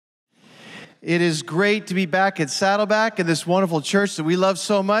It is great to be back at Saddleback in this wonderful church that we love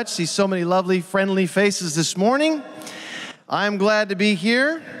so much. See so many lovely, friendly faces this morning. I'm glad to be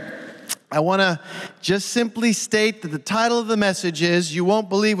here. I want to just simply state that the title of the message is, You Won't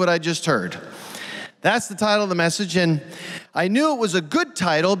Believe What I Just Heard. That's the title of the message, and I knew it was a good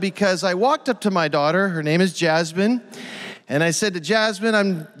title because I walked up to my daughter, her name is Jasmine, and I said to Jasmine,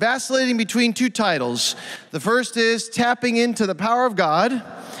 I'm vacillating between two titles. The first is Tapping Into the Power of God,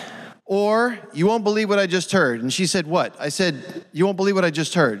 or You Won't Believe What I Just Heard. And she said, what? I said, You won't believe what I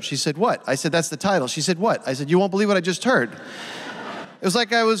just heard. She said, what? I said, that's the title. She said, what? I said, You won't believe what I just heard. It was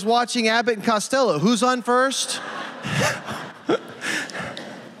like I was watching Abbott and Costello. Who's on first? A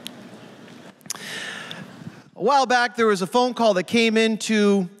while back, there was a phone call that came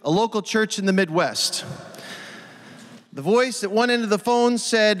into a local church in the Midwest. The voice at one end of the phone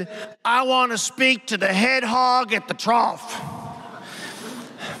said, I want to speak to the head hog at the trough.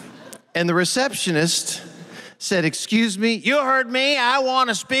 And the receptionist said, excuse me, you heard me, I want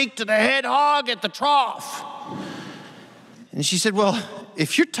to speak to the head hog at the trough. And she said, well,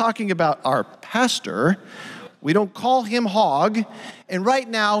 if you're talking about our pastor, we don't call him hog, and right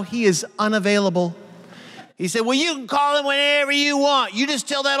now he is unavailable. He said, well, you can call him whenever you want. You just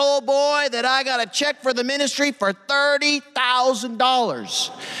tell that old boy that I got a check for the ministry for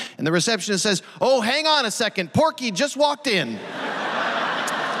 $30,000. And the receptionist says, oh, hang on a second, Porky just walked in.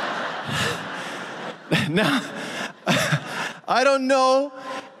 Now, I don't know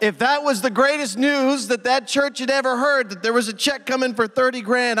if that was the greatest news that church had ever heard, that there was a check coming for 30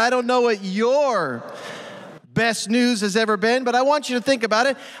 grand. I don't know what your best news has ever been, but I want you to think about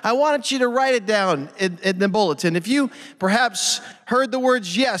it. I want you to write it down in the bulletin. If you perhaps heard the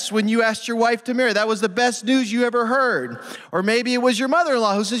words yes when you asked your wife to marry, that was the best news you ever heard. Or maybe it was your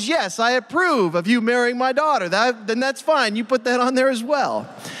mother-in-law who says, yes, I approve of you marrying my daughter. Then that's fine. You put that on there as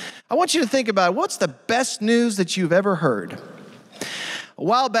well. I want you to think about what's the best news that you've ever heard. A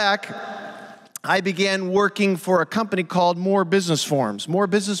while back, I began working for a company called More Business Forms. More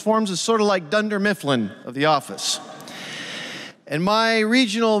Business Forms is sort of like Dunder Mifflin of the office. And my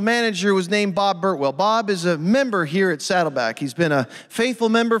regional manager was named Bob Burtwell. Bob is a member here at Saddleback. He's been a faithful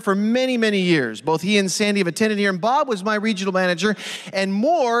member for many, many years. Both he and Sandy have attended here, and Bob was my regional manager. And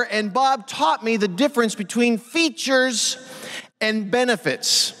Bob taught me the difference between features and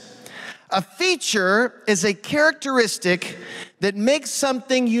benefits. A feature is a characteristic that makes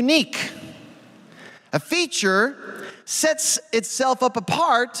something unique. A feature sets itself up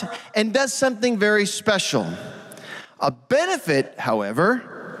apart and does something very special. A benefit,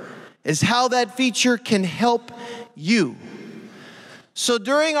 however, is how that feature can help you. So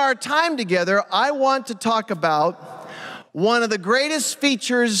during our time together, I want to talk about one of the greatest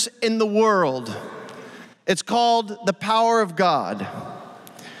features in the world. It's called the power of God.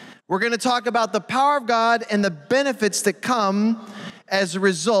 We're going to talk about the power of God and the benefits that come as a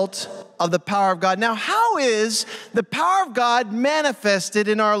result of the power of God. Now, how is the power of God manifested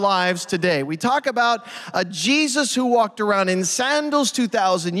in our lives today? We talk about a Jesus who walked around in sandals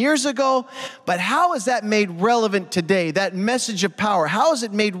 2,000 years ago, but how is that made relevant today? That message of power, how is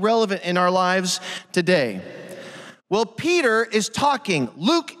it made relevant in our lives today? Well, Peter is talking.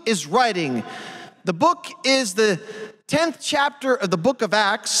 Luke is writing. The book is the 10th chapter of the book of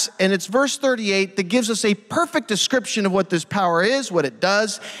Acts, and it's verse 38 that gives us a perfect description of what this power is, what it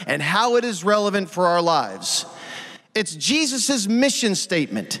does, and how it is relevant for our lives. It's Jesus' mission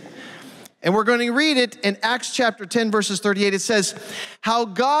statement. And we're going to read it in Acts chapter 10, verses 38. It says, how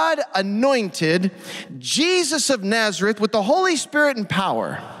God anointed Jesus of Nazareth with the Holy Spirit and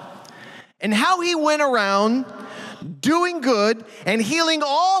power, and how he went around doing good and healing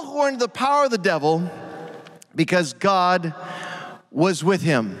all who are under the power of the devil, because God was with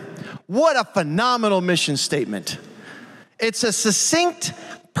him. What a phenomenal mission statement. It's a succinct,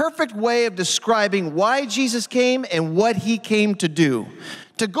 perfect way of describing why Jesus came and what he came to do.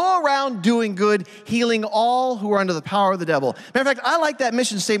 To go around doing good, healing all who are under the power of the devil. Matter of fact, I like that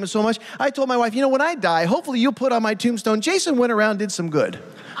mission statement so much, I told my wife, when I die, hopefully you'll put on my tombstone, Jason went around and did some good.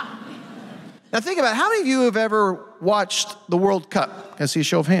 Now think about it. How many of you have ever watched the World Cup? Can I see a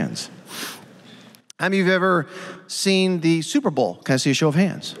show of hands? How many of you have ever seen the Super Bowl? Can I see a show of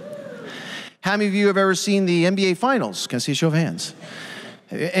hands? How many of you have ever seen the NBA Finals? Can I see a show of hands?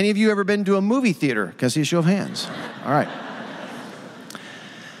 Any of you ever been to a movie theater? Can I see a show of hands? All right.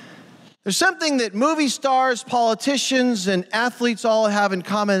 There's something that movie stars, politicians, and athletes all have in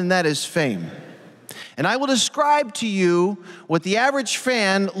common, and that is fame. And I will describe to you what the average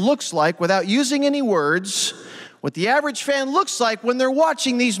fan looks like without using any words, what the average fan looks like when they're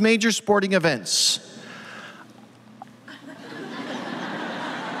watching these major sporting events.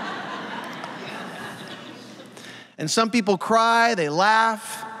 And some people cry, they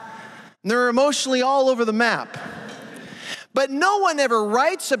laugh, and they're emotionally all over the map. But no one ever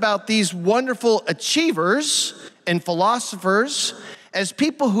writes about these wonderful achievers and philosophers as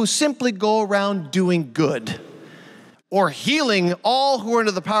people who simply go around doing good or healing all who are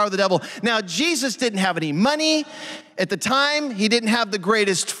under the power of the devil. Now, Jesus didn't have any money at the time. He didn't have the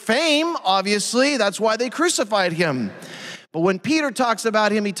greatest fame, obviously. That's why they crucified him. But when Peter talks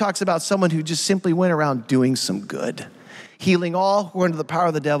about him, he talks about someone who just simply went around doing some good, healing all who are under the power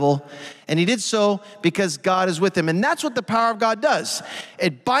of the devil. And he did so because God is with him. And that's what the power of God does.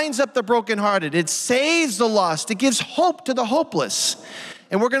 It binds up the brokenhearted. It saves the lost. It gives hope to the hopeless.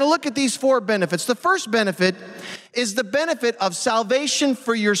 And we're going to look at these 4 benefits. The first benefit is the benefit of salvation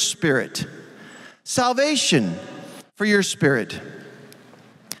for your spirit. Salvation for your spirit.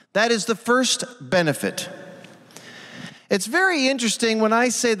 That is the first benefit. It's very interesting when I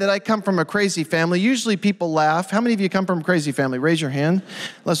say that I come from a crazy family. Usually people laugh. How many of you come from a crazy family? Raise your hand.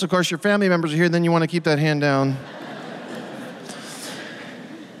 Unless, of course, your family members are here, then you want to keep that hand down.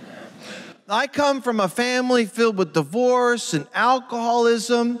 I come from a family filled with divorce and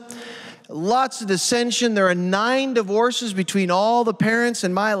alcoholism, lots of dissension. There are 9 divorces between all the parents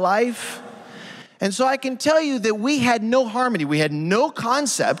in my life. And so I can tell you that we had no harmony. We had no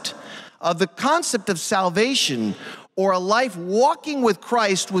concept of salvation, or a life walking with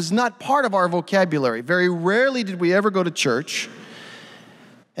Christ was not part of our vocabulary. Very rarely did we ever go to church.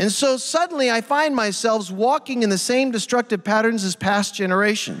 And so suddenly I find myself walking in the same destructive patterns as past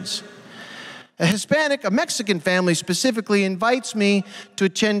generations. A Mexican family specifically, invites me to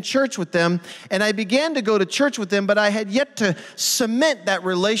attend church with them, and I began to go to church with them, but I had yet to cement that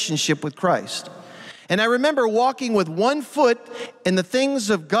relationship with Christ. And I remember walking with one foot in the things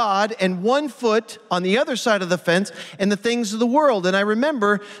of God and one foot on the other side of the fence in the things of the world. And I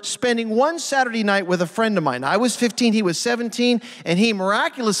remember spending one Saturday night with a friend of mine. I was 15, he was 17, and he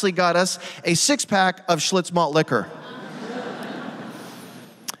miraculously got us a 6-pack of Schlitz malt liquor.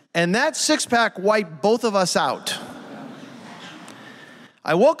 And that 6-pack wiped both of us out.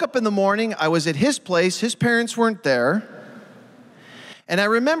 I woke up in the morning, I was at his place, his parents weren't there. And I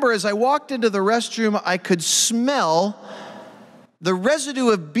remember as I walked into the restroom, I could smell the residue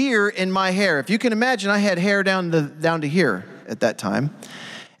of beer in my hair. If you can imagine, I had hair down to here at that time.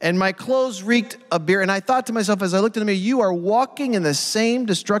 And my clothes reeked of beer. And I thought to myself as I looked at me, you are walking in the same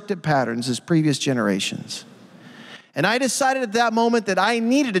destructive patterns as previous generations. And I decided at that moment that I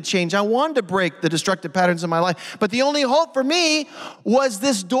needed to change. I wanted to break the destructive patterns in my life. But the only hope for me was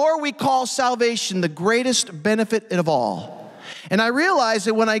this door we call salvation, the greatest benefit of all. And I realized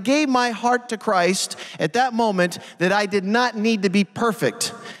that when I gave my heart to Christ at that moment, that I did not need to be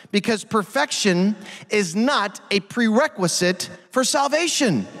perfect, because perfection is not a prerequisite for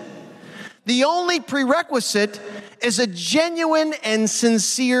salvation. The only prerequisite is a genuine and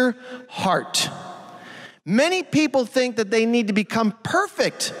sincere heart. Many people think that they need to become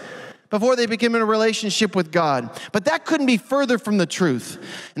perfect before they begin a relationship with God. But that couldn't be further from the truth.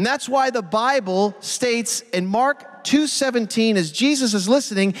 And that's why the Bible states in Mark 2:17, as Jesus is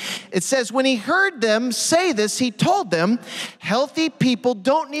listening, it says, when he heard them say this, he told them, healthy people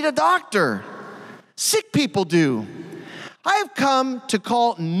don't need a doctor. Sick people do. I have come to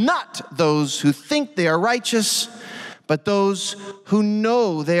call not those who think they are righteous, but those who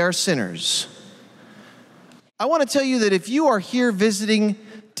know they are sinners. I want to tell you that if you are here visiting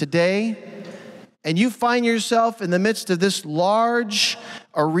today and you find yourself in the midst of this large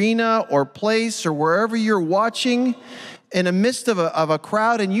arena or place or wherever you're watching in the midst of a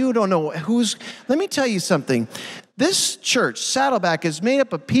crowd and you don't know let me tell you something. This church, Saddleback, is made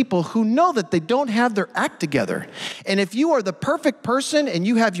up of people who know that they don't have their act together. And if you are the perfect person and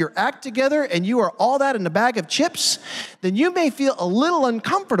you have your act together and you are all that in a bag of chips, then you may feel a little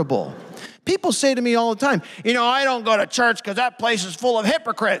uncomfortable. People say to me all the time, I don't go to church because that place is full of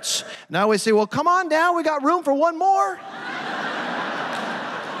hypocrites. And I always say, well, come on down. We got room for one more.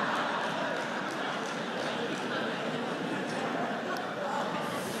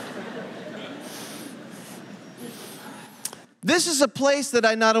 This is a place that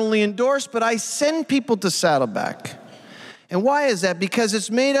I not only endorse, but I send people to Saddleback. And why is that? Because it's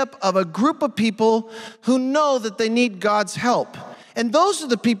made up of a group of people who know that they need God's help. And those are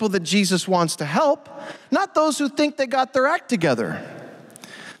the people that Jesus wants to help, not those who think they got their act together.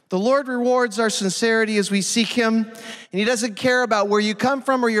 The Lord rewards our sincerity as we seek him, and he doesn't care about where you come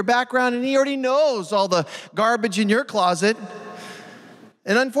from or your background, and he already knows all the garbage in your closet.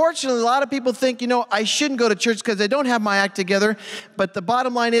 And unfortunately, a lot of people think, I shouldn't go to church because I don't have my act together. But the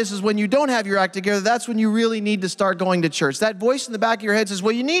bottom line is when you don't have your act together, that's when you really need to start going to church. That voice in the back of your head says,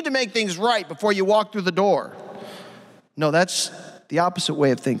 well, you need to make things right before you walk through the door. No, that's the opposite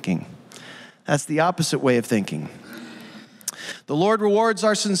way of thinking. That's the opposite way of thinking. The Lord rewards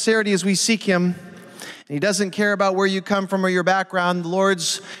our sincerity as we seek Him. He doesn't care about where you come from or your background. The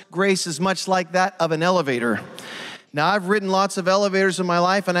Lord's grace is much like that of an elevator. Now, I've ridden lots of elevators in my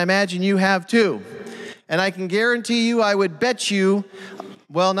life, and I imagine you have too. And I can guarantee you, I would bet you,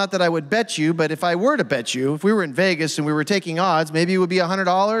 well, not that I would bet you, but if I were to bet you, if we were in Vegas and we were taking odds, maybe it would be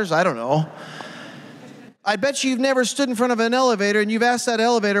 $100, I don't know. I bet you've never stood in front of an elevator and you've asked that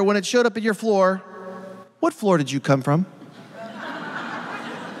elevator when it showed up at your floor, what floor did you come from?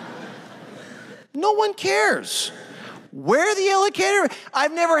 No one cares. Where the elevator?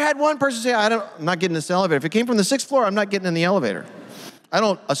 I've never had one person say, I'm not getting this elevator. If it came from the 6th floor, I'm not getting in the elevator. I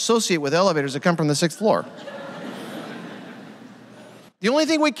don't associate with elevators that come from the 6th floor. The only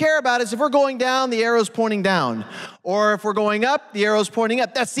thing we care about is if we're going down, the arrow's pointing down. Or if we're going up, the arrow's pointing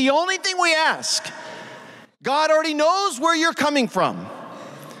up. That's the only thing we ask. God already knows where you're coming from.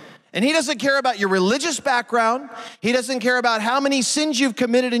 And He doesn't care about your religious background. He doesn't care about how many sins you've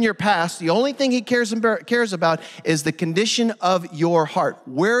committed in your past. The only thing He cares about is the condition of your heart.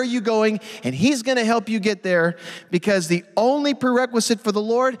 Where are you going? And He's going to help you get there, because the only prerequisite for the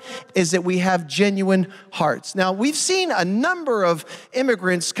Lord is that we have genuine hearts. Now, we've seen a number of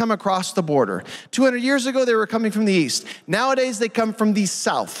immigrants come across the border. 200 years ago, they were coming from the east. Nowadays, they come from the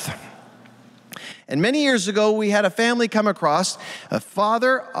south. And many years ago, we had a family come across, a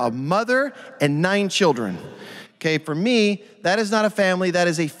father, a mother, and 9 children. Okay, for me, that is not a family, that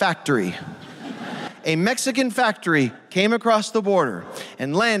is a factory. A Mexican factory came across the border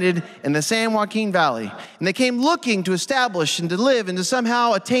and landed in the San Joaquin Valley. And they came looking to establish and to live and to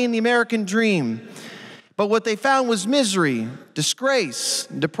somehow attain the American dream. But what they found was misery, disgrace,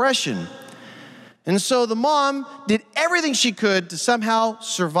 depression. And so the mom did everything she could to somehow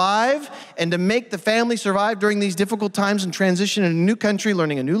survive and to make the family survive during these difficult times and transition in a new country,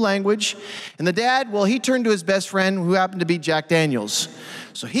 learning a new language. And the dad, well, he turned to his best friend, who happened to be Jack Daniels.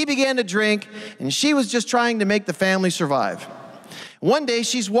 So he began to drink, and she was just trying to make the family survive. One day,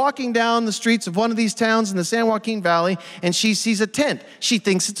 she's walking down the streets of one of these towns in the San Joaquin Valley, and she sees a tent. She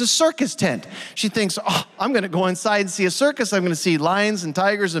thinks it's a circus tent. She thinks, oh, I'm going to go inside and see a circus. I'm going to see lions and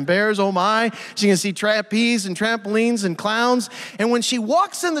tigers and bears, oh my. She's going to see trapeze and trampolines and clowns. And when she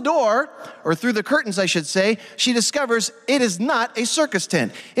walks in the door, or through the curtains, I should say, she discovers it is not a circus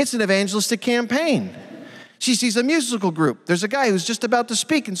tent. It's an evangelistic campaign. She sees a musical group. There's a guy who's just about to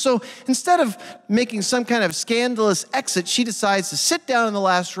speak. And so instead of making some kind of scandalous exit, she decides to sit down in the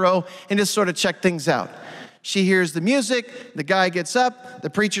last row and just sort of check things out. She hears the music. The guy gets up. The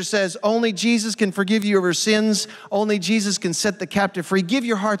preacher says, only Jesus can forgive you of your sins. Only Jesus can set the captive free. Give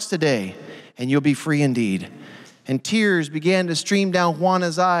your hearts today, and you'll be free indeed. And tears began to stream down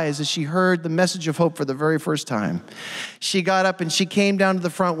Juana's eyes as she heard the message of hope for the very first time. She got up and she came down to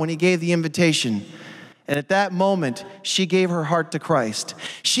the front when he gave the invitation. And at that moment, she gave her heart to Christ.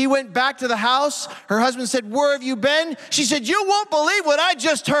 She went back to the house. Her husband said, where have you been? She said, you won't believe what I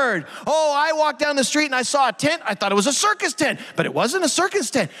just heard. Oh, I walked down the street and I saw a tent. I thought it was a circus tent, but it wasn't a circus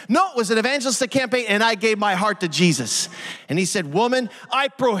tent. No, it was an evangelistic campaign, and I gave my heart to Jesus. And he said, woman, I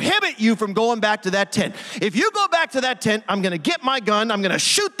prohibit you from going back to that tent. If you go back to that tent, I'm going to get my gun. I'm going to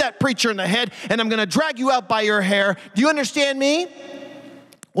shoot that preacher in the head, and I'm going to drag you out by your hair. Do you understand me?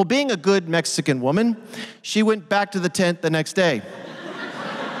 Well, being a good Mexican woman, she went back to the tent the next day.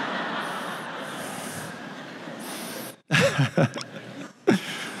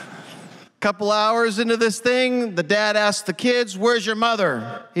 Couple hours into this thing, the dad asked the kids, where's your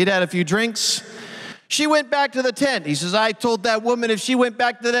mother? He'd had a few drinks. She went back to the tent. He says, I told that woman if she went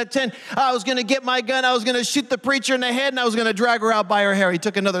back to that tent, I was going to get my gun, I was going to shoot the preacher in the head, and I was going to drag her out by her hair. He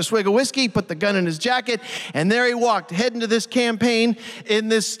took another swig of whiskey, put the gun in his jacket, and there he walked, heading to this campaign in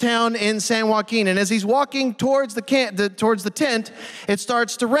this town in San Joaquin. And as he's walking towards the tent, it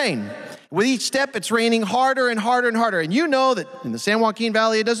starts to rain. With each step, it's raining harder and harder and harder. And you know that in the San Joaquin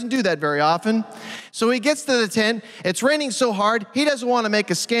Valley, it doesn't do that very often. So he gets to the tent. It's raining so hard, he doesn't want to make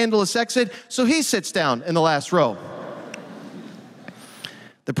a scandalous exit, so he sits down in the last row.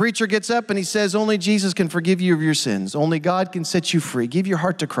 The preacher gets up and he says, only Jesus can forgive you of your sins. Only God can set you free. Give your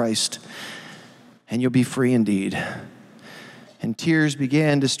heart to Christ, and you'll be free indeed. And tears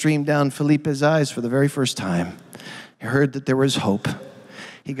began to stream down Felipe's eyes for the very first time. He heard that there was hope.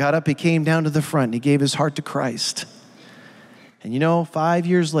 He got up, he came down to the front, and he gave his heart to Christ. And you know, 5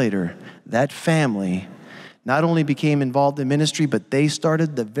 years later, that family not only became involved in ministry, but they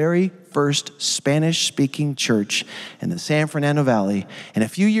started the very first Spanish-speaking church in the San Fernando Valley. And a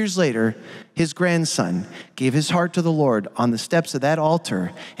few years later, his grandson gave his heart to the Lord on the steps of that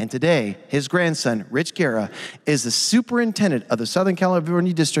altar. And today, his grandson, Rich Guerra, is the superintendent of the Southern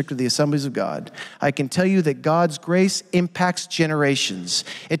California District of the Assemblies of God. I can tell you that God's grace impacts generations.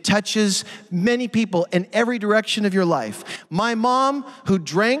 It touches many people in every direction of your life. My mom, who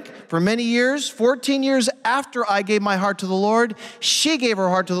drank for many years, 14 years after I gave my heart to the Lord, she gave her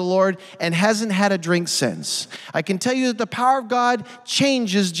heart to the Lord and hasn't had a drink since. I can tell you that the power of God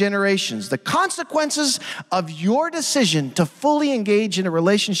changes generations. The consequences of your decision to fully engage in a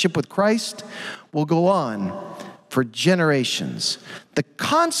relationship with Christ will go on for generations. The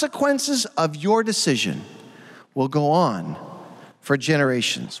consequences of your decision will go on for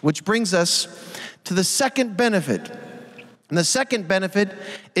generations, which brings us to the second benefit. And the second benefit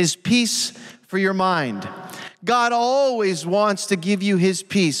is peace for your mind. God always wants to give you his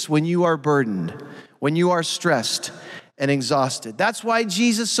peace when you are burdened, when you are stressed and exhausted. That's why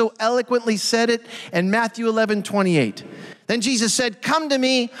Jesus so eloquently said it in Matthew 11:28. Then Jesus said, "Come to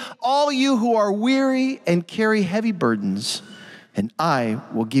me, all you who are weary and carry heavy burdens, and I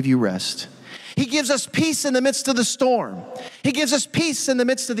will give you rest." He gives us peace in the midst of the storm. He gives us peace in the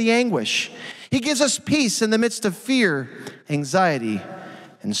midst of the anguish. He gives us peace in the midst of fear, anxiety,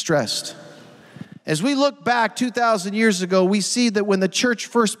 and stress. As we look back 2,000 years ago, we see that when the church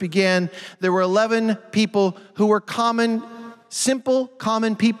first began, there were 11 people who were simple,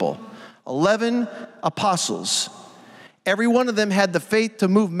 common people. 11 apostles. Every one of them had the faith to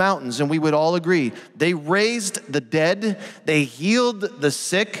move mountains, and we would all agree. They raised the dead. They healed the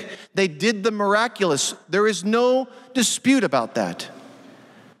sick. They did the miraculous. There is no dispute about that.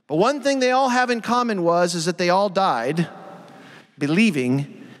 But one thing they all have in common is that they all died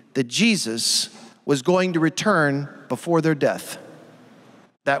believing that Jesus was going to return before their death.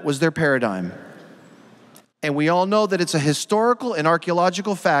 That was their paradigm. And we all know that it's a historical and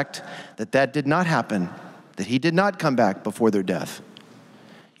archaeological fact that that did not happen, that he did not come back before their death.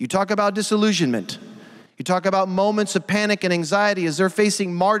 You talk about disillusionment. You talk about moments of panic and anxiety as they're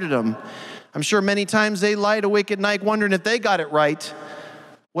facing martyrdom. I'm sure many times they lied awake at night wondering if they got it right.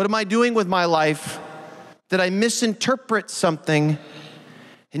 What am I doing with my life? Did I misinterpret something?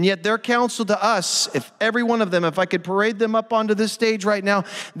 And yet their counsel to us, if every one of them, if I could parade them up onto this stage right now,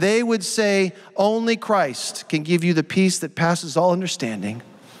 they would say, only Christ can give you the peace that passes all understanding.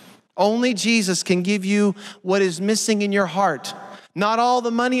 Only Jesus can give you what is missing in your heart. Not all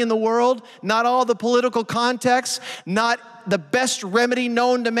the money in the world, not all the political context, not the best remedy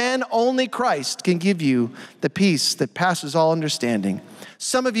known to man. Only Christ can give you the peace that passes all understanding.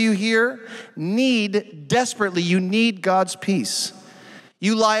 Some of you here desperately, you need God's peace.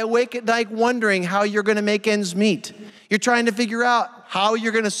 You lie awake at night wondering how you're going to make ends meet. You're trying to figure out how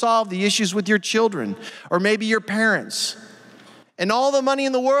you're going to solve the issues with your children or maybe your parents. And all the money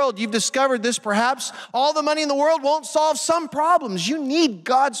in the world, you've discovered this perhaps, all the money in the world won't solve some problems. You need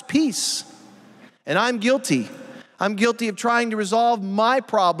God's peace. And I'm guilty. I'm guilty of trying to resolve my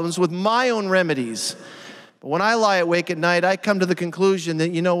problems with my own remedies. But when I lie awake at night, I come to the conclusion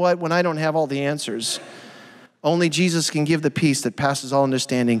that, you know what, when I don't have all the answers, only Jesus can give the peace that passes all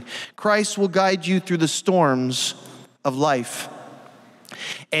understanding. Christ will guide you through the storms of life.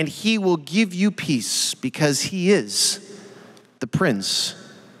 And he will give you peace because he is the Prince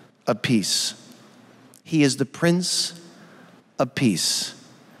of Peace. He is the Prince of Peace.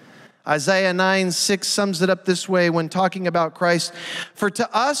 Isaiah 9:6 sums it up this way when talking about Christ. For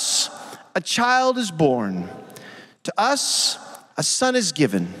to us a child is born, to us a son is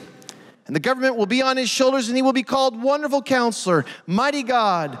given, and the government will be on his shoulders, and he will be called Wonderful Counselor, Mighty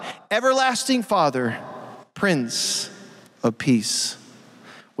God, Everlasting Father, Prince of Peace.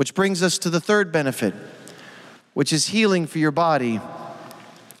 Which brings us to the third benefit, which is healing for your body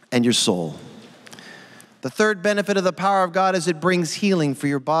and your soul. The third benefit of the power of God is it brings healing for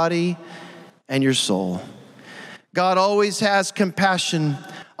your body and your soul. God always has compassion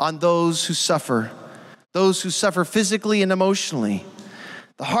on those who suffer physically and emotionally.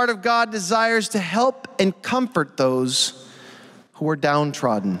 The heart of God desires to help and comfort those who are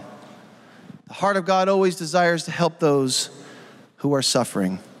downtrodden. The heart of God always desires to help those who are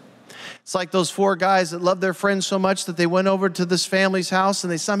suffering. It's like those 4 guys that loved their friend so much that they went over to this family's house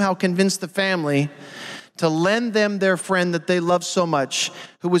and they somehow convinced the family to lend them their friend that they loved so much,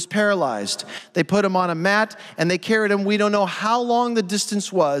 who was paralyzed. They put him on a mat and they carried him. We don't know how long the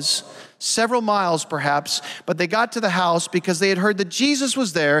distance was, several miles perhaps, but they got to the house because they had heard that Jesus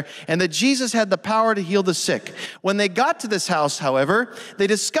was there and that Jesus had the power to heal the sick. When they got to this house, however, they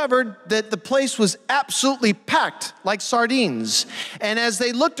discovered that the place was absolutely packed like sardines. And as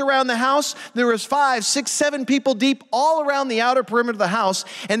they looked around the house, there was 5, 6, 7 people deep all around the outer perimeter of the house,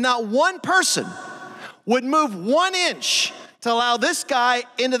 and not one person would move 1 inch to allow this guy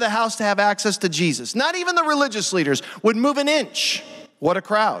into the house to have access to Jesus. Not even the religious leaders would move an inch. What a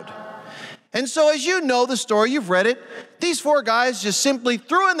crowd. And so as you know the story, you've read it, these 4 guys just simply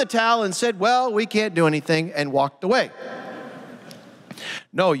threw in the towel and said, well, we can't do anything, and walked away.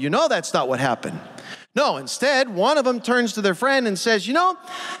 No, you know that's not what happened. No, instead, one of them turns to their friend and says, you know,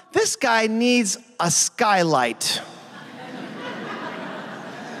 this guy needs a skylight.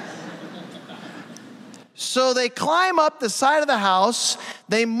 So they climb up the side of the house,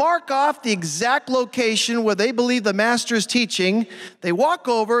 they mark off the exact location where they believe the master is teaching, they walk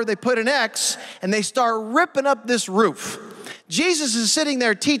over, they put an X, and they start ripping up this roof. Jesus is sitting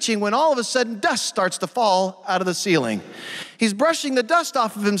there teaching when all of a sudden dust starts to fall out of the ceiling. He's brushing the dust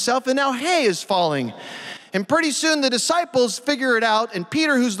off of himself, and now hay is falling. And pretty soon the disciples figure it out, and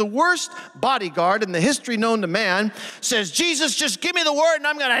Peter, who's the worst bodyguard in the history known to man, says, Jesus, just give me the word and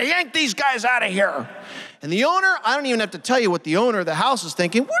I'm gonna yank these guys out of here. And the owner, I don't even have to tell you what the owner of the house is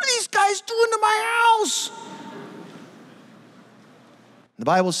thinking. What are these guys doing to my house? The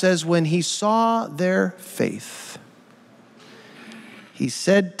Bible says when he saw their faith, he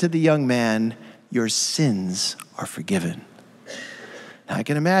said to the young man, your sins are forgiven. Now I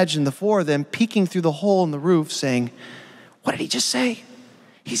can imagine the 4 of them peeking through the hole in the roof saying, what did he just say?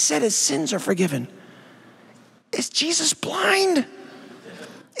 He said his sins are forgiven. Is Jesus blind?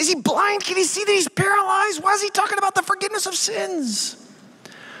 Is he blind? Can he see that he's paralyzed? Why is he talking about the forgiveness of sins?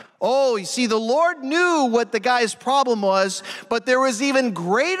 Oh, you see, the Lord knew what the guy's problem was, but there was even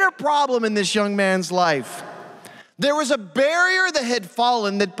greater problem in this young man's life. There was a barrier that had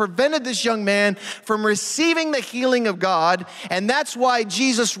fallen that prevented this young man from receiving the healing of God, and that's why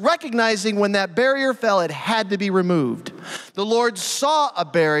Jesus, recognizing when that barrier fell, it had to be removed. The Lord saw a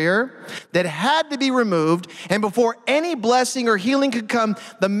barrier that had to be removed, and before any blessing or healing could come,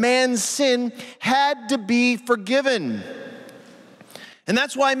 the man's sin had to be forgiven. And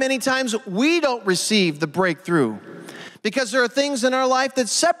that's why many times we don't receive the breakthrough, because there are things in our life that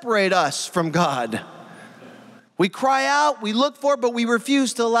separate us from God. We cry out, we look for it, but we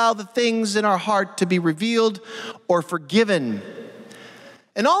refuse to allow the things in our heart to be revealed or forgiven.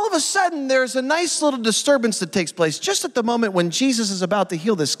 And all of a sudden, there's a nice little disturbance that takes place. Just at the moment when Jesus is about to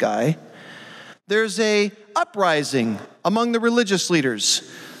heal this guy, there's a uprising among the religious leaders,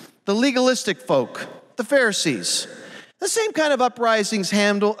 the legalistic folk, the Pharisees. The same kind of uprisings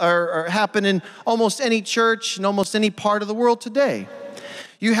happen in almost any church in almost any part of the world today.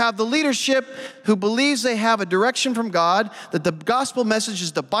 You have the leadership who believes they have a direction from God, that the gospel message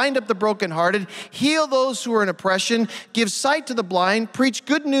is to bind up the brokenhearted, heal those who are in oppression, give sight to the blind, preach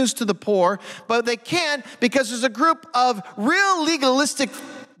good news to the poor, but they can't because there's a group of real legalistic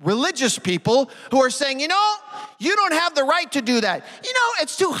religious people who are saying, you know, you don't have the right to do that. You know,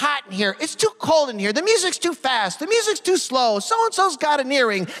 it's too hot in here. It's too cold in here. The music's too fast. The music's too slow. So-and-so's got an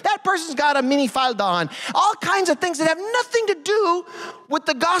earring. That person's got a mini falda on. All kinds of things that have nothing to do with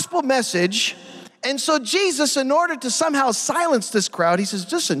the gospel message. And so Jesus, in order to somehow silence this crowd, he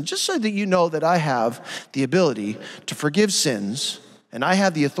says, listen, just so that you know that I have the ability to forgive sins, and I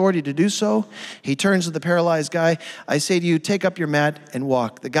have the authority to do so, he turns to the paralyzed guy. I say to you, take up your mat and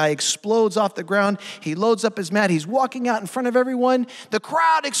walk. The guy explodes off the ground. He loads up his mat. He's walking out in front of everyone. The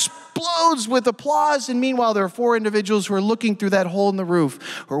crowd explodes with applause. And meanwhile, there are 4 individuals who are looking through that hole in the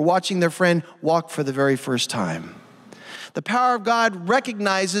roof, who are watching their friend walk for the very first time. The power of God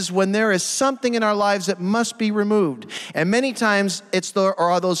recognizes when there is something in our lives that must be removed. And many times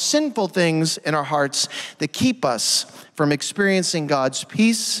are those sinful things in our hearts that keep us from experiencing God's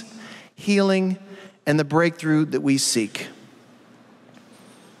peace, healing, and the breakthrough that we seek.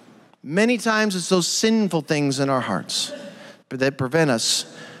 Many times it's those sinful things in our hearts that prevent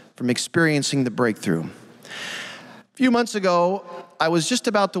us from experiencing the breakthrough. A few months ago, I was just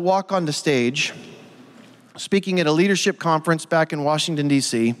about to walk on the stage speaking at a leadership conference back in Washington,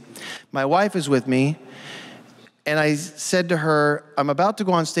 D.C. My wife is with me, and I said to her, I'm about to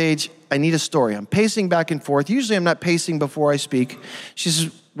go on stage. I need a story. I'm pacing back and forth. Usually I'm not pacing before I speak. She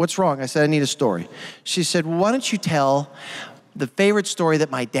says, what's wrong? I said, I need a story. She said, well, why don't you tell the favorite story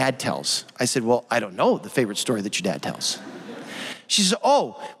that my dad tells? I said, well, I don't know the favorite story that your dad tells. She says,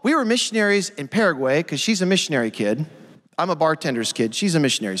 oh, we were missionaries in Paraguay, because she's a missionary kid. I'm a bartender's kid. She's a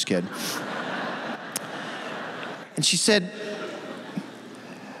missionary's kid. And she said,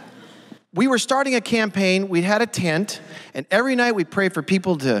 we were starting a campaign. We had a tent, and every night we prayed for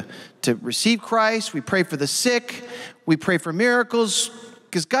people to receive Christ. We pray for the sick. We pray for miracles,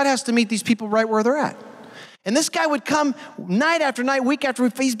 because God has to meet these people right where they're at. And this guy would come night after night, week after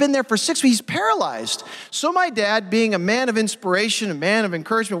week. He's been there for 6 weeks. He's paralyzed. So my dad, being a man of inspiration, a man of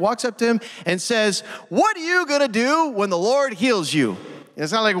encouragement, walks up to him and says, what are you going to do when the Lord heals you? And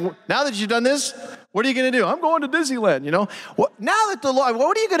it's not like, now that you've done this, what are you going to do? I'm going to Disneyland, you know. Well, now that the Lord,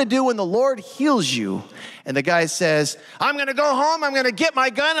 what are you going to do when the Lord heals you? And the guy says, I'm going to go home. I'm going to get my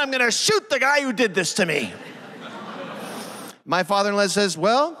gun. I'm going to shoot the guy who did this to me. My father-in-law says,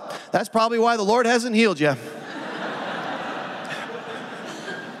 well, that's probably why the Lord hasn't healed you.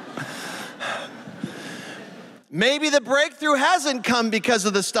 Maybe the breakthrough hasn't come because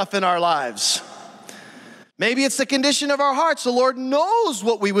of the stuff in our lives. Maybe it's the condition of our hearts. The Lord knows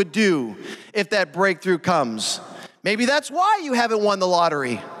what we would do if that breakthrough comes. Maybe that's why you haven't won the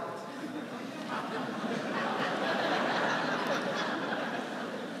lottery.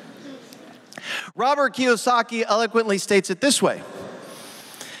 Robert Kiyosaki eloquently states it this way.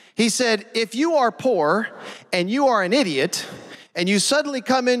 He said, if you are poor and you are an idiot and you suddenly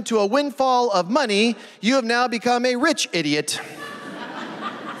come into a windfall of money, you have now become a rich idiot.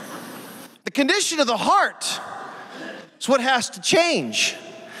 The condition of the heart is what has to change.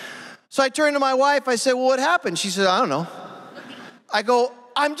 So I turned to my wife. I said, well, what happened? She said, I don't know. I go,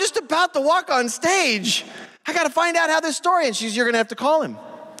 I'm just about to walk on stage. I got to find out how this story. And she says, you're going to have to call him.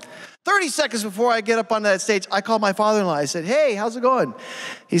 30 seconds before I get up on that stage, I called my father-in-law. I said, hey, how's it going?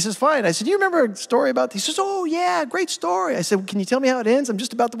 He says, fine. I said, do you remember a story about this? He says, oh, yeah, great story. I said, well, can you tell me how it ends? I'm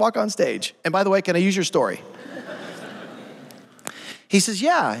just about to walk on stage. And by the way, can I use your story? He says,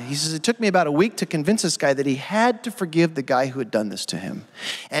 yeah. He says, it took me about a week to convince this guy that he had to forgive the guy who had done this to him.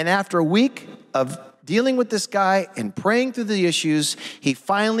 And after a week of dealing with this guy and praying through the issues, he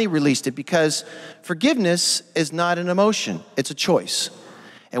finally released it, because forgiveness is not an emotion. It's a choice.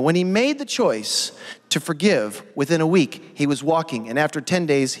 And when he made the choice to forgive, within a week, he was walking. And after 10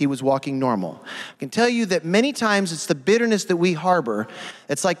 days, he was walking normal. I can tell you that many times it's the bitterness that we harbor.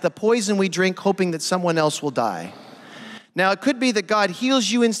 It's like the poison we drink, hoping that someone else will die. Now, it could be that God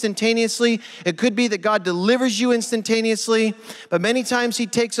heals you instantaneously. It could be that God delivers you instantaneously. But many times he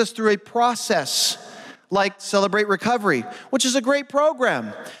takes us through a process, like Celebrate Recovery, which is a great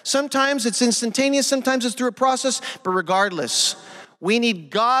program. Sometimes it's instantaneous, sometimes it's through a process, but regardless, we need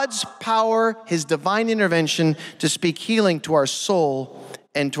God's power, his divine intervention, to speak healing to our soul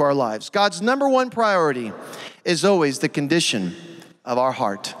and to our lives. God's number one priority is always the condition of our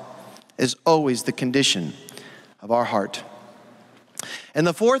heart, is always the condition of our heart. And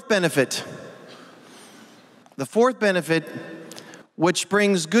the fourth benefit, which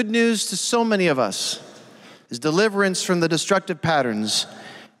brings good news to so many of us, is deliverance from the destructive patterns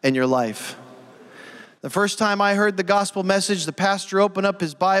in your life. The first time I heard the gospel message, the pastor opened up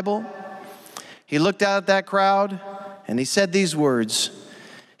his Bible. He looked out at that crowd and he said these words,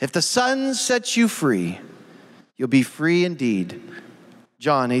 if the Son sets you free, you'll be free indeed.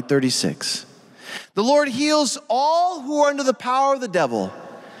 John 8:36. The Lord heals all who are under the power of the devil,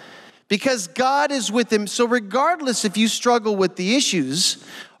 because God is with him. So regardless if you struggle with the issues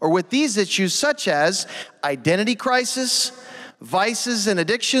or with these issues such as identity crisis, vices and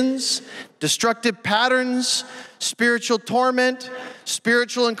addictions, destructive patterns, spiritual torment,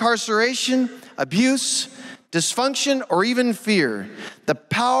 spiritual incarceration, abuse, dysfunction, or even fear, the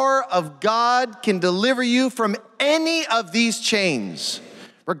power of God can deliver you from any of these chains,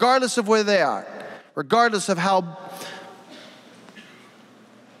 regardless of where they are, regardless of how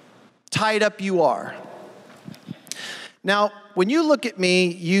tied up you are. Now, when you look at me,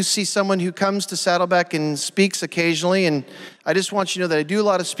 you see someone who comes to Saddleback and speaks occasionally, and I just want you to know that I do a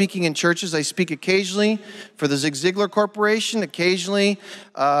lot of speaking in churches. I speak occasionally for the Zig Ziglar Corporation, occasionally.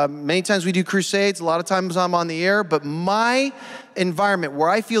 Many times we do crusades. A lot of times I'm on the air, but my environment where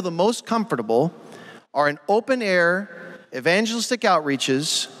I feel the most comfortable are in open-air evangelistic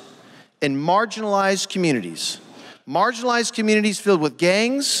outreaches in marginalized communities. Marginalized communities filled with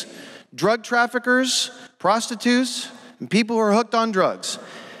gangs, drug traffickers, prostitutes, and people who are hooked on drugs,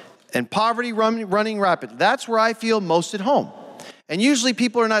 and poverty running rapid. That's where I feel most at home. And usually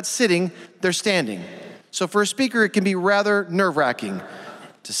people are not sitting, they're standing. So for a speaker, it can be rather nerve-wracking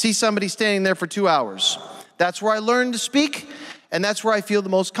to see somebody standing there for 2 hours. That's where I learned to speak, And that's where I feel the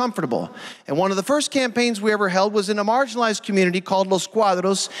most comfortable. And one of the first campaigns we ever held was in a marginalized community called Los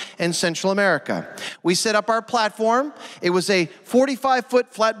Cuadros in Central America. We set up our platform. It was a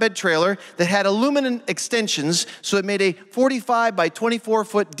 45-foot flatbed trailer that had aluminum extensions, so it made a 45 by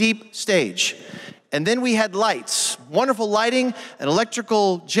 24-foot deep stage. And then we had lights, wonderful lighting, an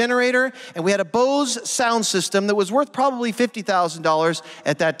electrical generator, and we had a Bose sound system that was worth probably $50,000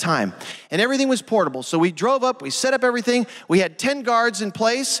 at that time. And everything was portable. So we drove up, we set up everything, we had 10 guards in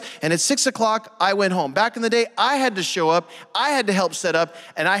place, and at 6 o'clock, I went home. Back in the day, I had to show up, I had to help set up,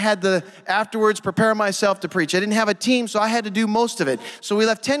 and I had to afterwards prepare myself to preach. I didn't have a team, so I had to do most of it. So we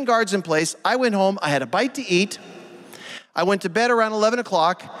left 10 guards in place. I went home, I had a bite to eat. I went to bed around 11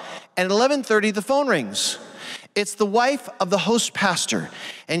 o'clock, and at 11:30, the phone rings. It's the wife of the host pastor,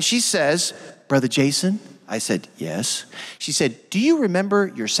 and she says, "Brother Jason?" I said, "Yes." She said, "Do you remember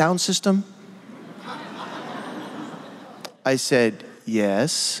your sound system?" I said,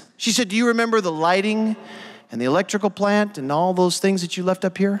 "Yes." She said, "Do you remember the lighting and the electrical plant and all those things that you left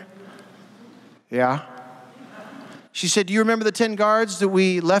up here?" "Yeah." She said, "Do you remember the 10 guards that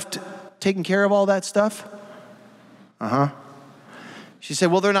we left taking care of all that stuff?" "Uh-huh." She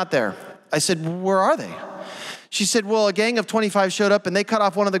said, "Well, they're not there." I said, "Where are they?" She said, "Well, a gang of 25 showed up and they cut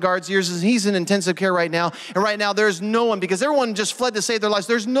off one of the guards' ears and he's in intensive care right now. And right now there's no one, because everyone just fled to save their lives.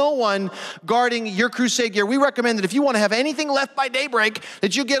 There's no one guarding your crusade gear. We recommend that if you want to have anything left by daybreak,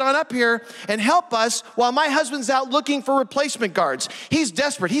 that you get on up here and help us while my husband's out looking for replacement guards. He's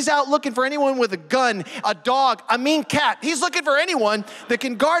desperate. He's out looking for anyone with a gun, a dog, a mean cat. He's looking for anyone that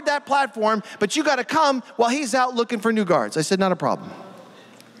can guard that platform, but you got to come while he's out looking for new guards." I said, "Not a problem."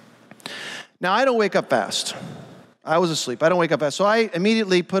 Now, I don't wake up fast. I was asleep. I don't wake up fast. So I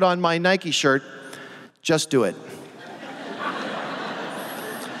immediately put on my Nike shirt, "Just Do It."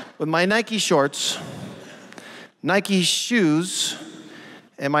 With my Nike shorts, Nike shoes,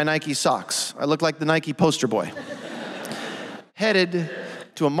 and my Nike socks. I look like the Nike poster boy. Headed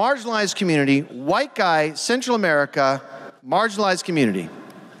to a marginalized community, white guy, Central America, marginalized community.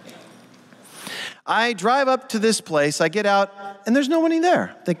 I drive up to this place, I get out, and there's nobody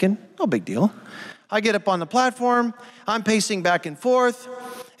there. Thinking, no big deal. I get up on the platform, I'm pacing back and forth,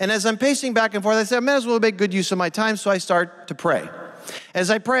 and as I'm pacing back and forth, I said, I might as well make good use of my time, so I start to pray. As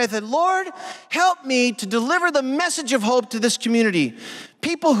I pray, I said, "Lord, help me to deliver the message of hope to this community.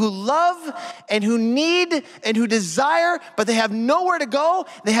 People who love and who need and who desire, but they have nowhere to go.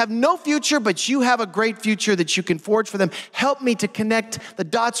 They have no future, but you have a great future that you can forge for them. Help me to connect the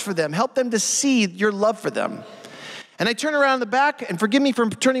dots for them. Help them to see your love for them." And I turn around in the back, and forgive me for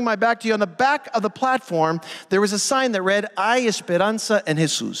turning my back to you. On the back of the platform, there was a sign that read, "Hay esperanza en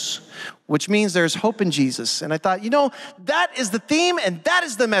Jesús," which means there's hope in Jesus. And I thought, that is the theme and that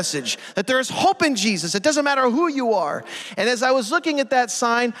is the message, that there is hope in Jesus. It doesn't matter who you are. And as I was looking at that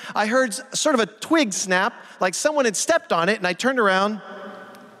sign, I heard sort of a twig snap, like someone had stepped on it, and I turned around,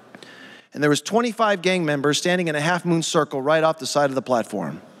 and there was 25 gang members standing in a half-moon circle right off the side of the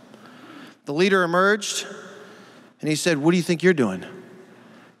platform. The leader emerged, and he said, "What do you think you're doing?"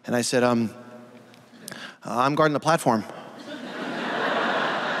 And I said, I'm guarding the platform."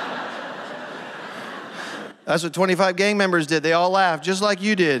 That's what 25 gang members did. They all laughed, just like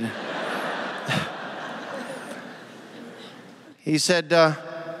you did. He said,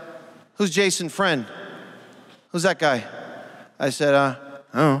 "Who's Jason Frenn? Who's that guy?" I said, I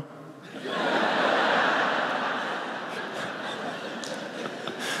don't know.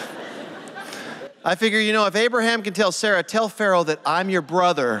 I figure, if Abraham can tell Sarah, tell Pharaoh that I'm your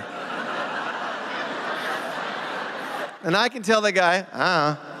brother. And I can tell the guy,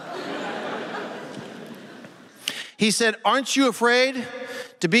 He said, "Aren't you afraid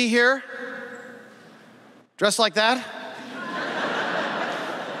to be here dressed like that?"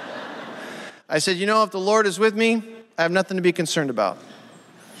 I said, "If the Lord is with me, I have nothing to be concerned about."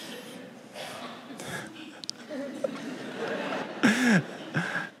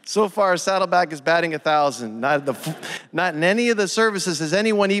 So far, Saddleback is batting 1,000. Not in any of the services has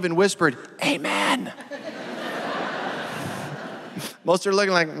anyone even whispered, "Amen." Most are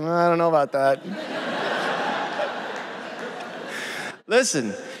looking like, I don't know about that.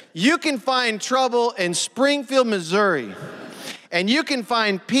 Listen, you can find trouble in Springfield, Missouri, and you can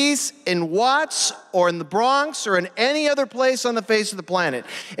find peace in Watts or in the Bronx or in any other place on the face of the planet.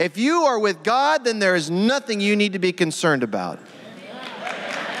 If you are with God, then there is nothing you need to be concerned about.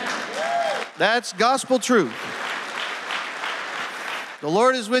 That's gospel truth. The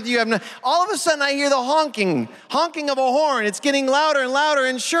Lord is with you. All of a sudden, I hear the honking of a horn. It's getting louder and louder.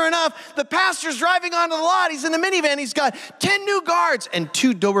 And sure enough, the pastor's driving onto the lot. He's in the minivan. He's got 10 new guards and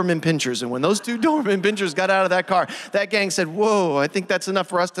 2 Doberman pinchers. And when those 2 Doberman pinchers got out of that car, that gang said, whoa, I think that's enough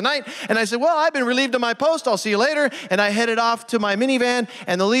for us tonight. And I said, well, I've been relieved of my post. I'll see you later. And I headed off to my minivan.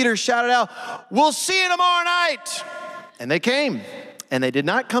 And the leader shouted out, we'll see you tomorrow night. And they came. And they did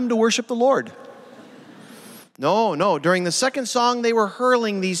not come to worship the Lord. No. During the second song, they were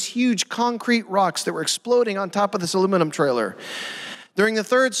hurling these huge concrete rocks that were exploding on top of this aluminum trailer. During the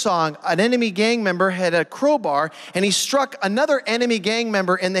third song, an enemy gang member had a crowbar, and he struck another enemy gang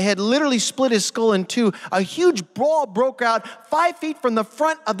member in the head, literally split his skull in 2. A huge brawl broke out 5 feet from the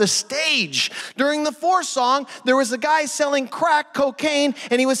front of the stage. During the fourth song, there was a guy selling crack cocaine,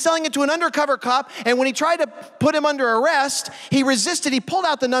 and he was selling it to an undercover cop, and when he tried to put him under arrest, he resisted. He pulled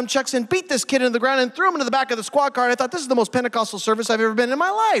out the nunchucks and beat this kid into the ground and threw him into the back of the squad car. And I thought, this is the most Pentecostal service I've ever been in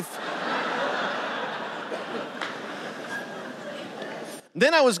my life.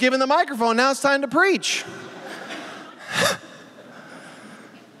 Then I was given the microphone. Now it's time to preach.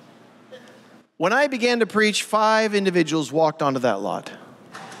 When I began to preach, 5 individuals walked onto that lot.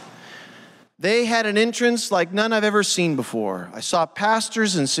 They had an entrance like none I've ever seen before. I saw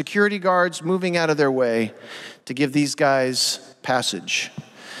pastors and security guards moving out of their way to give these guys passage.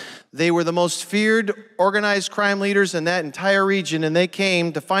 They were the most feared organized crime leaders in that entire region, and they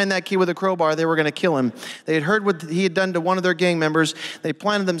came to find that kid with a crowbar. They were going to kill him. They had heard what he had done to one of their gang members. They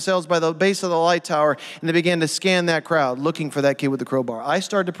planted themselves by the base of the light tower, and they began to scan that crowd, looking for that kid with the crowbar. I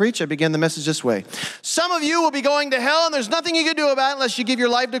started to preach. I began the message this way. Some of you will be going to hell, and there's nothing you can do about it unless you give your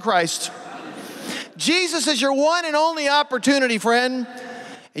life to Christ. Jesus is your one and only opportunity, friend,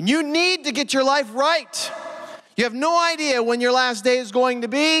 and you need to get your life right. You have no idea when your last day is going to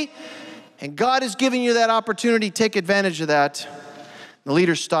be, and God is giving you that opportunity. Take advantage of that. The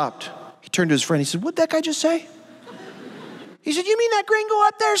leader stopped. He turned to his friend. He said, what'd that guy just say? He said, you mean that gringo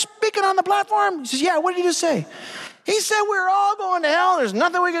up there speaking on the platform? He says, yeah, what did he just say? He said, we're all going to hell. There's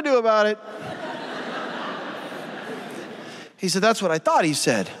nothing we can do about it. He said, that's what I thought he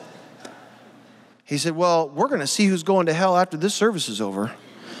said. He said, well, we're going to see who's going to hell after this service is over.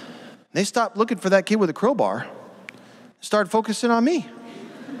 They stopped looking for that kid with a crowbar. Started focusing on me.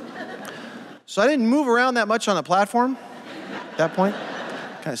 So I didn't move around that much on the platform at that point.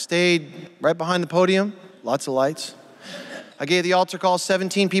 Kind of stayed right behind the podium, lots of lights. I gave the altar call,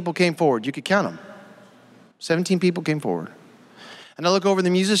 17 people came forward. You could count them. 17 people came forward. And I look over, the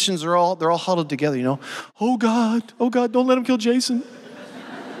musicians they're all huddled together, you know. Oh God, don't let him kill Jason.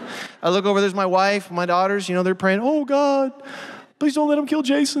 I look over, there's my wife, my daughters, you know, they're praying, oh God, please don't let him kill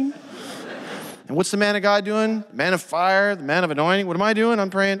Jason. And what's the man of God doing? The man of fire, the man of anointing. What am I doing? I'm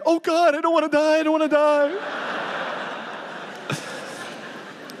praying, oh God, I don't want to die. I don't want to die.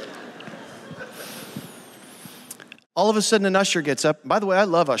 All of a sudden, an usher gets up. By the way, I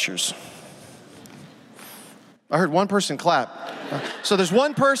love ushers. I heard one person clap. So there's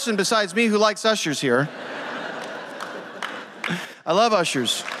one person besides me who likes ushers here. I love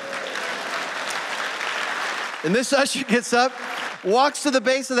ushers. And this usher gets up, walks to the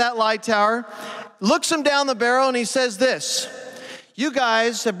base of that light tower, looks him down the barrel, and he says this, you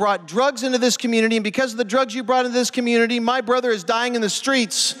guys have brought drugs into this community, and because of the drugs you brought into this community, my brother is dying in the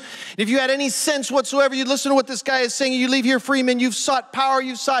streets. If you had any sense whatsoever, you'd listen to what this guy is saying, you leave here free men. You've sought power,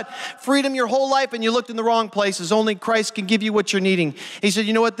 you've sought freedom your whole life, and you looked in the wrong places. Only Christ can give you what you're needing. He said,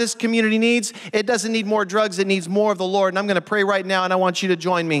 you know what this community needs? It doesn't need more drugs, it needs more of the Lord, and I'm going to pray right now, and I want you to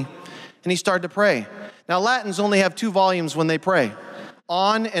join me. And he started to pray. Now, Latins only have 2 volumes when they pray,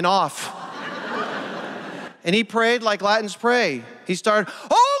 on and off. And he prayed like Latins pray. He started,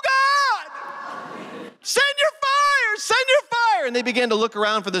 oh God, send your fire, send your fire. And they began to look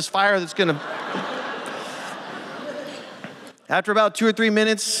around for this fire that's going to... After about 2 or 3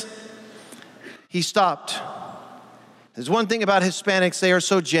 minutes, he stopped. There's one thing about Hispanics, they are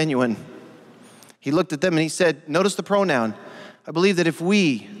so genuine. He looked at them and he said, notice the pronoun. I believe that if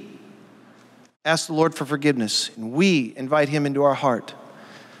we ask the Lord for forgiveness and we invite him into our heart,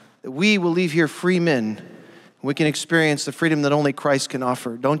 that we will leave here free men. We can experience the freedom that only Christ can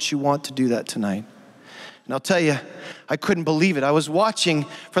offer. Don't you want to do that tonight? And I'll tell you, I couldn't believe it. I was watching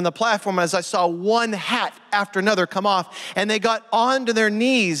from the platform as I saw one hat after another come off, and they got onto their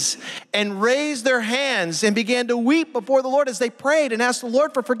knees and raised their hands and began to weep before the Lord as they prayed and asked the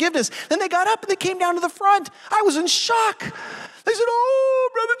Lord for forgiveness. Then they got up and they came down to the front. I was in shock. They said, oh,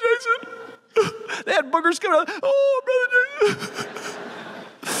 Brother Jason. They had boogers coming out. Oh, Brother Jason.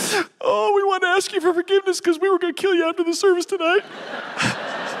 Oh, we want to ask you for forgiveness because we were going to kill you after the service tonight.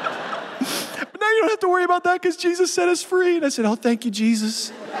 But now you don't have to worry about that because Jesus set us free. And I said, oh, thank you,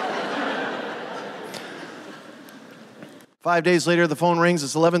 Jesus. 5 days later, the phone rings.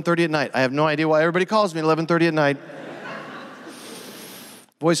 It's 11:30 at night. I have no idea why everybody calls me at 11:30 at night.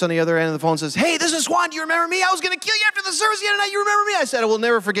 Voice on the other end of the phone says, hey, this is Juan. Do you remember me? I was going to kill you after the service the other night. You remember me? I said, I will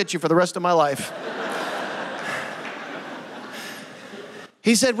never forget you for the rest of my life.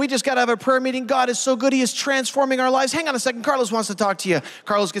 He said, we just got to have a prayer meeting. God is so good. He is transforming our lives. Hang on a second. Carlos wants to talk to you.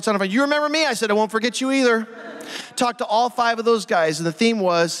 Carlos gets on the phone. You remember me? I said, I won't forget you either. Talked to all 5 of those guys, and the theme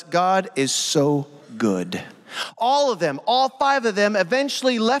was, God is so good. All of them, all 5 of them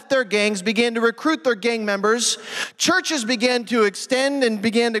eventually left their gangs, began to recruit their gang members. Churches began to extend and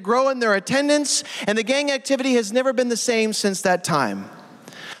began to grow in their attendance, and the gang activity has never been the same since that time.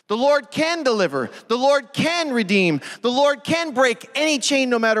 The Lord can deliver. The Lord can redeem. The Lord can break any chain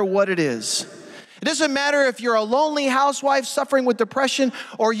no matter what it is. It doesn't matter if you're a lonely housewife suffering with depression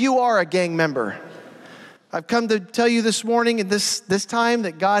or you are a gang member. I've come to tell you this morning and this time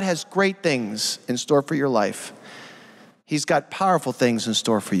that God has great things in store for your life. He's got powerful things in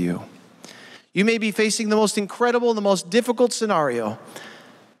store for you. You may be facing the most incredible, the most difficult scenario,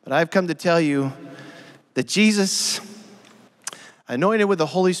 but I've come to tell you that Jesus, anointed with the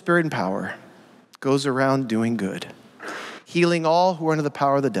Holy Spirit and power, goes around doing good, healing all who are under the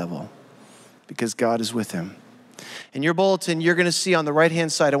power of the devil, because God is with him. In your bulletin, you're going to see on the right-hand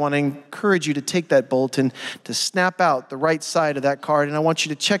side, I want to encourage you to take that bulletin, to snap out the right side of that card, and I want you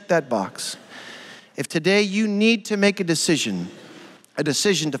to check that box. If today you need to make a decision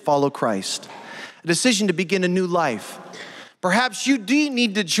to follow Christ, a decision to begin a new life, perhaps you do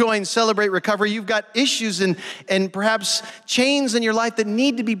need to join Celebrate Recovery. You've got issues and perhaps chains in your life that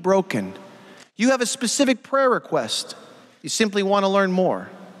need to be broken. You have a specific prayer request. You simply want to learn more.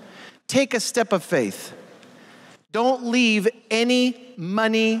 Take a step of faith. Don't leave any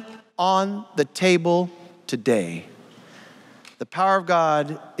money on the table today. The power of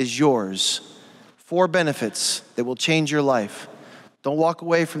God is yours. 4 benefits that will change your life. Don't walk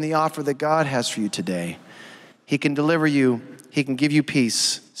away from the offer that God has for you today. He can deliver you. He can give you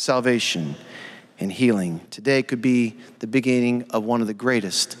peace, salvation, and healing. Today could be the beginning of one of the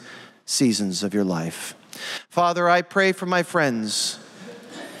greatest seasons of your life. Father, I pray for my friends,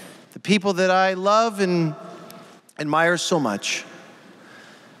 the people that I love and admire so much.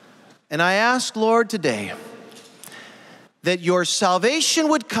 And I ask, Lord, today that your salvation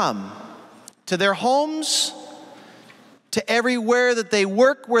would come to their homes, to everywhere that they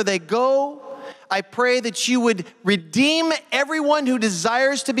work, where they go. I pray that you would redeem everyone who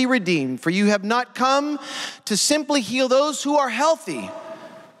desires to be redeemed. For you have not come to simply heal those who are healthy,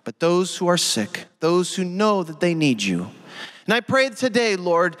 but those who are sick, those who know that they need you. And I pray today,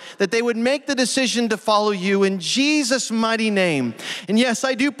 Lord, that they would make the decision to follow you in Jesus' mighty name. And yes,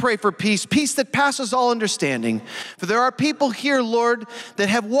 I do pray for peace, peace that passes all understanding. For there are people here, Lord, that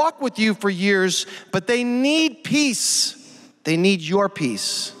have walked with you for years, but they need peace. They need your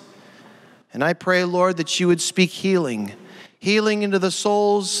peace. And I pray, Lord, that you would speak healing into the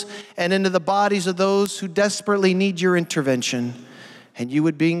souls and into the bodies of those who desperately need your intervention. And you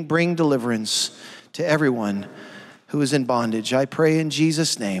would bring deliverance to everyone who is in bondage. I pray in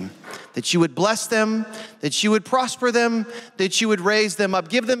Jesus' name that you would bless them, that you would prosper them, that you would raise them up,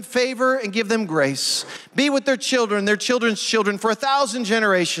 give them favor and give them grace. Be with their children, their children's children for 1,000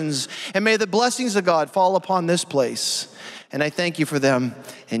 generations, and may the blessings of God fall upon this place. And I thank you for them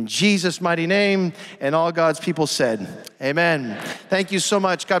in Jesus' mighty name. And all God's people said, amen. Thank you so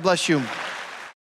much. God bless you.